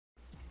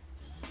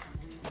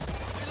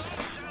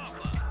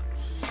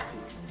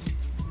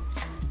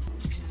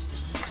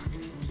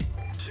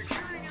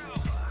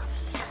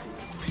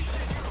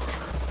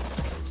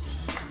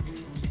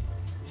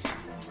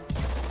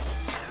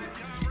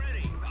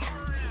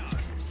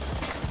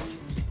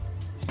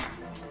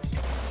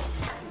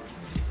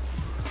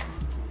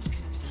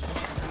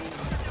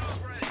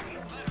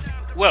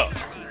Well,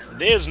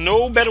 there's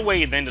no better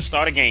way than to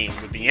start a game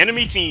with the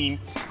enemy team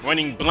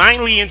running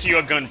blindly into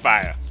your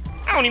gunfire.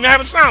 I don't even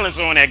have a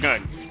silencer on that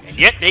gun, and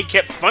yet they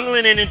kept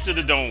funneling it into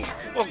the dome.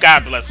 Well,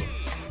 God bless them.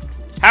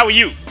 How are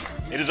you?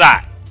 It is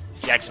I,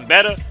 Jackson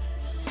Better,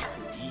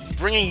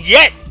 bringing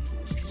yet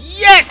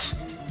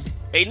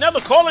another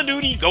Call of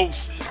Duty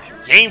Ghosts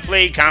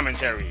gameplay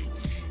commentary.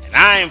 And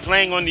I am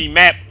playing on the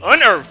map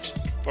Unearthed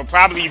for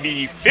probably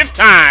the 5th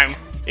time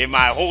in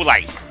my whole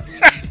life.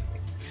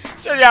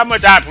 Show you how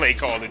much I play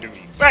Call of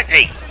Duty. But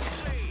hey,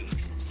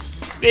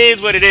 it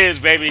is what it is,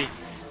 baby.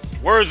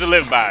 Words to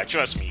live by,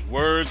 trust me.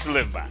 Words to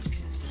live by.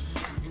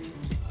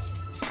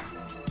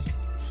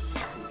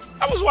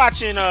 I was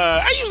watching,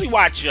 I usually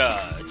watch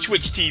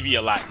Twitch TV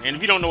a lot. And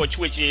if you don't know what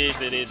Twitch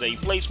is, it is a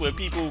place where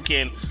people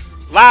can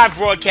live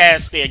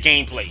broadcast their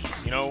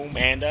gameplays, you know,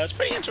 and it's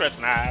pretty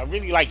interesting. I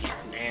really like it.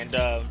 And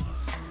I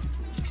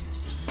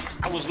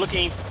was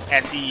looking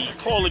at the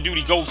Call of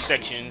Duty Ghost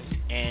section,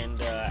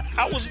 and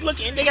I was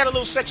looking, they got a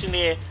little section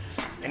there,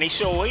 and they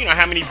show, you know,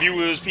 how many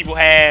viewers people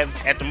have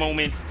at the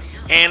moment.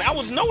 And I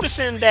was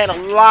noticing that a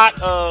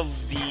lot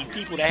of the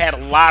people that had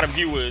a lot of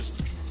viewers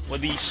were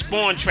the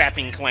spawn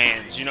trapping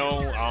clans, you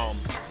know.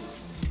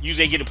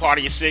 Usually they get a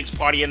party of 6,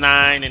 party of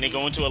 9, and they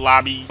go into a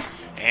lobby,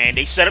 and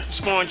they set up the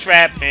spawn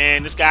trap,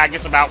 and this guy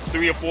gets about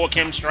 3 or 4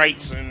 chem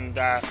strikes, and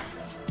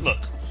look,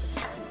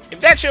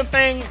 if that's your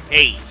thing,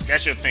 hey,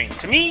 that's your thing.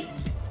 To me,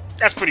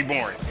 that's pretty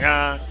boring.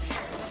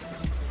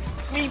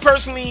 Me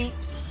personally,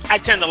 I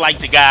tend to like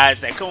the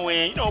guys that go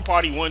in, you know,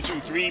 party 1,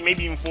 2, 3,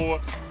 maybe even 4.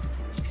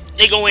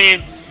 They go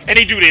in and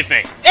they do their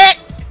thing. That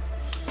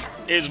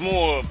is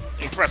more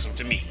impressive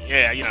to me.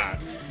 Yeah, you know.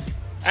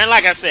 And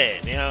like I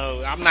said, you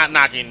know, I'm not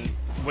knocking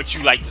what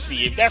you like to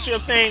see. If that's your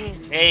thing,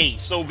 hey,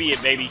 so be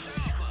it, baby.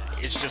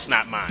 It's just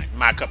not mine.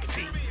 My cup of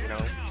tea, you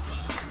know.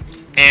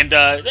 And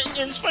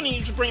it's funny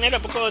you should bring that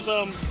up because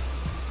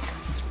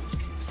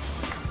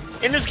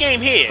in this game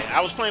here, I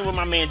was playing with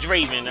my man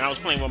Draven, and I was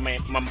playing with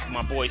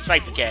my boy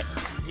Cypher Cat.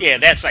 Yeah,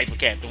 that Cypher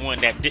Cat, the one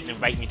that didn't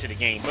invite me to the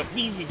game. But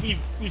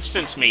we've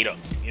since made up,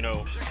 you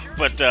know.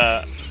 But my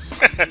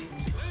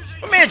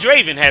man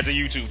Draven has a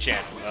YouTube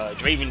channel,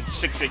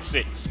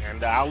 Draven666,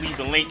 and I'll leave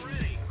the link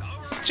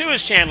to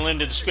his channel in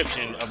the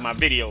description of my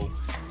video.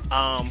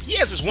 He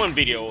has this one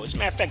video. As a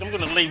matter of fact, I'm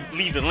going to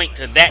leave the link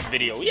to that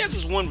video. He has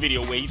this one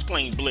video where he's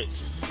playing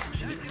Blitz,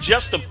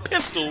 just a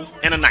pistol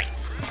and a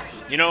knife,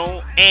 you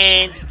know,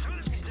 and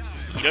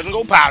he doesn't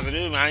go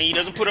positive. I mean, he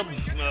doesn't put up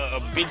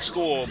a big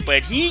score,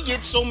 but he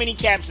gets so many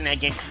caps in that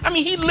game. I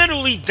mean, he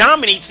literally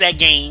dominates that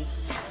game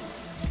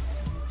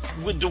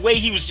with the way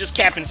he was just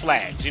capping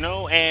flags, you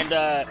know. And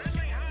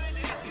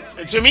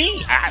to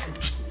me,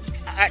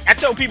 I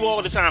tell people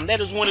all the time,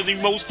 that is one of the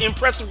most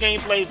impressive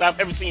gameplays I've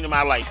ever seen in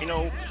my life, you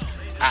know.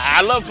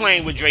 I love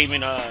playing with Draven.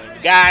 The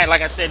guy,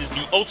 like I said, is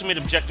the ultimate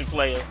objective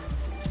player,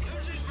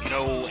 you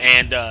know,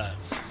 and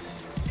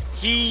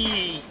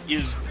he's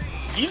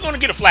going to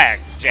get a flag,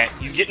 Jack.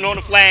 He's getting on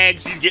the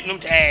flags, he's getting them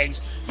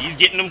tags, he's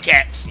getting them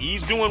caps,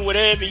 he's doing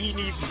whatever he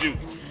needs to do,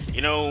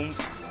 you know.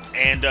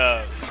 And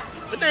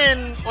but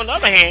then, on the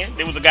other hand,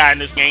 there was a guy in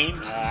this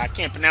game, I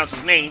can't pronounce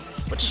his name,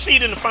 but you see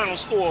it in the final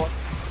score.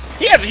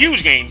 He has a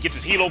huge game, gets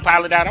his helo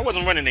pilot out. I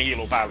wasn't running the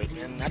helo pilot,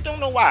 and I don't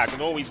know why, I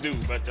could always do,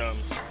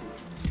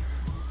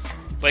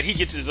 but he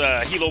gets his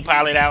helo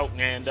pilot out,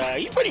 and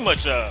he pretty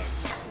much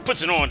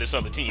puts it on this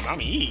other team. I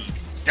mean, he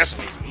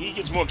decimates me. He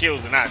gets more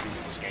kills than I do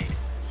in this game.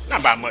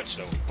 Not by much,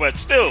 though, but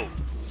still,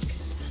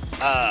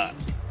 I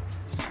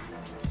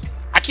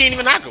can't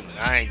even knock him.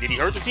 Did he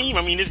hurt the team?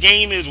 I mean, this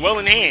game is well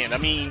in hand. I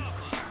mean,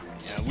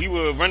 we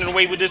were running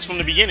away with this from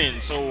the beginning,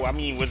 so, I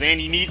mean, was there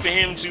any need for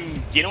him to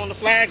get on the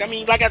flag? I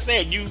mean, like I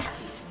said,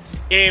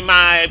 in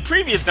my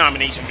previous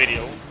domination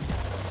video,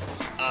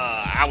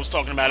 I was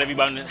talking about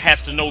everybody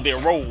has to know their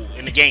role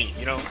in the game,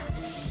 you know?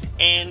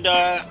 And,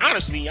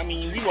 honestly, I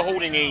mean, we were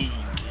holding a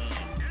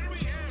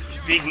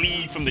big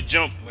lead from the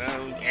jump,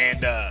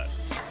 and,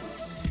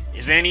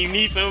 is there any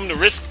need for him to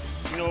risk,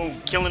 you know,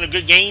 killing a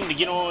good game to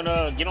get on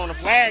the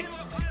flag?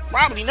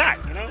 Probably not,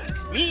 you know?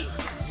 Me,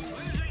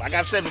 like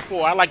I've said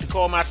before, I like to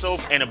call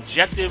myself an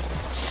objective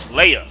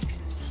slayer,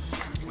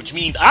 which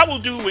means I will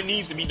do what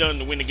needs to be done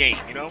to win the game,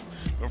 you know?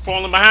 If we're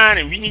falling behind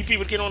and we need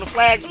people to get on the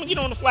flag, I'm going to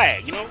get on the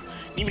flag, you know?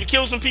 Need me to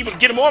kill some people to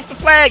get them off the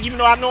flag, even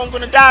though I know I'm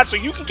going to die, so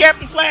you can cap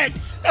the flag?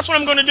 That's what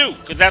I'm going to do,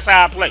 because that's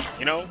how I play,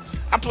 you know?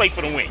 I play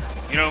for the win,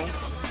 you know?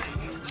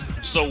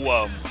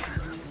 So,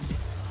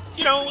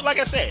 you know, like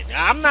I said,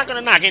 I'm not going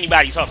to knock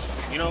anybody's hustle,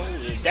 you know?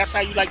 If that's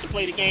how you like to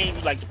play the game,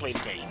 you like to play the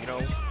game, you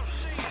know?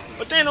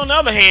 But then, on the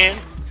other hand,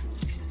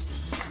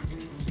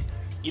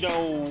 you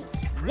know,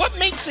 what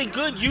makes a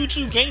good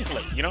YouTube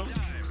gameplay, you know?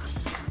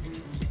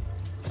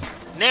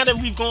 Now that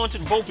we've gone to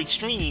both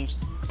extremes,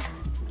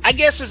 I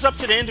guess it's up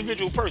to the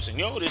individual person,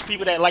 you know? There's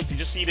people that like to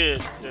just see the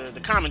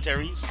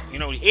commentaries, you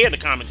know, hear the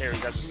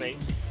commentaries, I should say.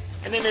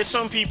 And then there's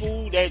some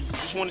people that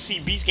just want to see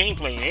beast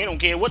gameplay, and they don't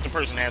care what the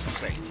person has to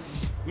say.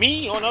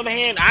 Me, on the other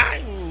hand,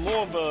 I'm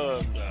more of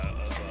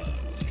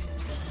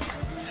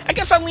I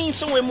guess I lean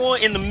somewhere more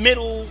in the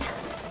middle,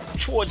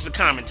 towards the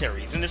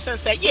commentaries in the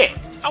sense that, yeah,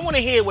 I want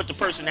to hear what the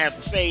person has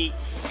to say,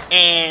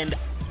 and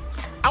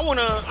I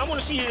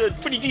wanna see a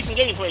pretty decent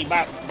gameplay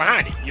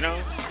behind it.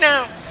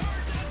 Now,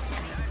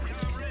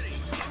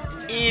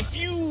 if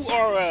you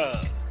are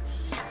a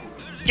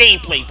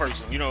gameplay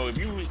person,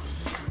 if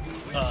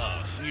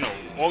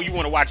all you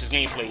want to watch is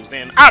gameplays,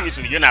 then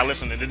obviously you're not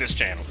listening to this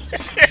channel.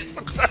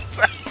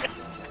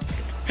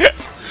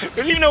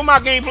 Because my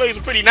gameplays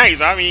are pretty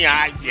nice. I mean,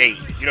 hey,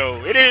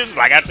 it is,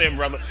 like I said,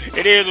 brother,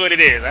 it is what it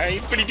is.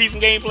 Pretty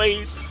decent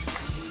gameplays,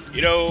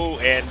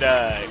 and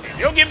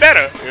they'll get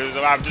better.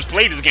 I've just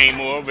played this game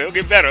more, but it'll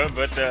get better.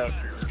 But,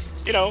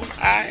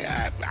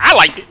 I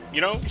liked it,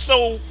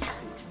 So,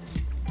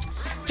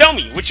 tell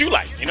me what you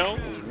like,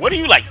 What do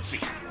you like to see?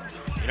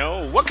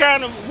 What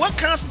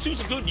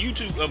constitutes a good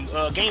YouTube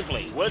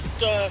gameplay?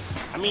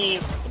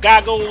 A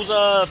guy goes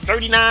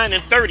 39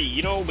 and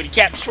 30, but he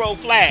captures 12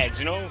 flags,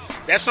 Is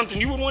that something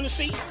you would want to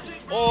see?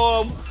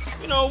 Or,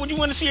 would you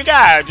want to see a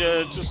guy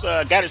just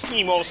got his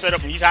team all set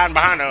up and he's hiding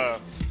behind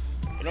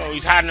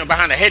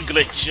behind a head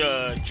glitch,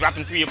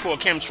 dropping 3 or 4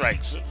 chem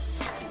strikes?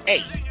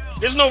 Hey,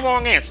 there's no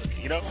wrong answer,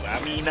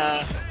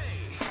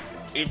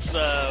 it's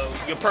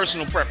your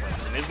personal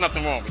preference, and there's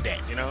nothing wrong with that,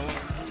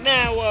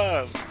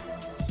 Now,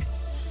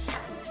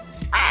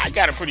 I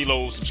got a pretty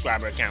low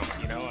subscriber account,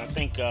 I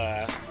think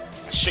I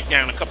shook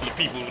down a couple of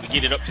people to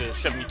get it up to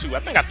 72. I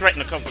think I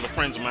threatened a couple of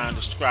friends of mine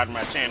to subscribe to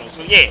my channel.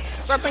 So yeah,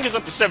 I think it's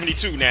up to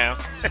 72 now.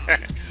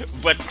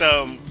 But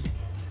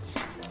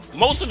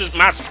most of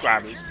my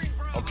subscribers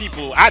are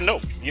people I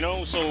know,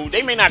 so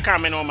they may not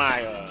comment on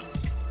my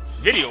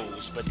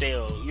videos, but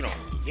they'll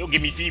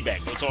give me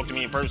feedback. They'll talk to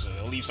me in person.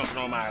 They'll leave something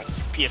on my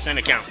PSN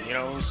account,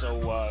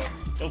 so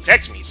they'll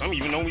text me. Some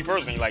even know me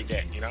personally like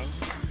that,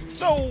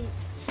 So,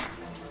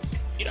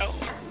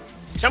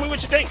 tell me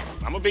what you think.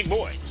 I'm a big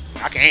boy.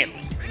 I can handle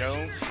it,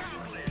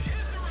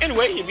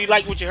 Anyway, if you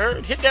like what you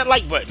heard, hit that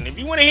like button. If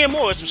you want to hear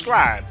more,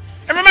 subscribe.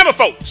 And remember,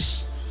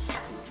 folks,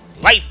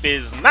 life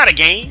is not a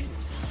game,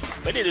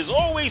 but it is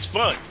always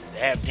fun to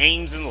have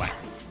games in life.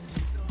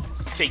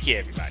 Take care,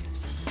 everybody.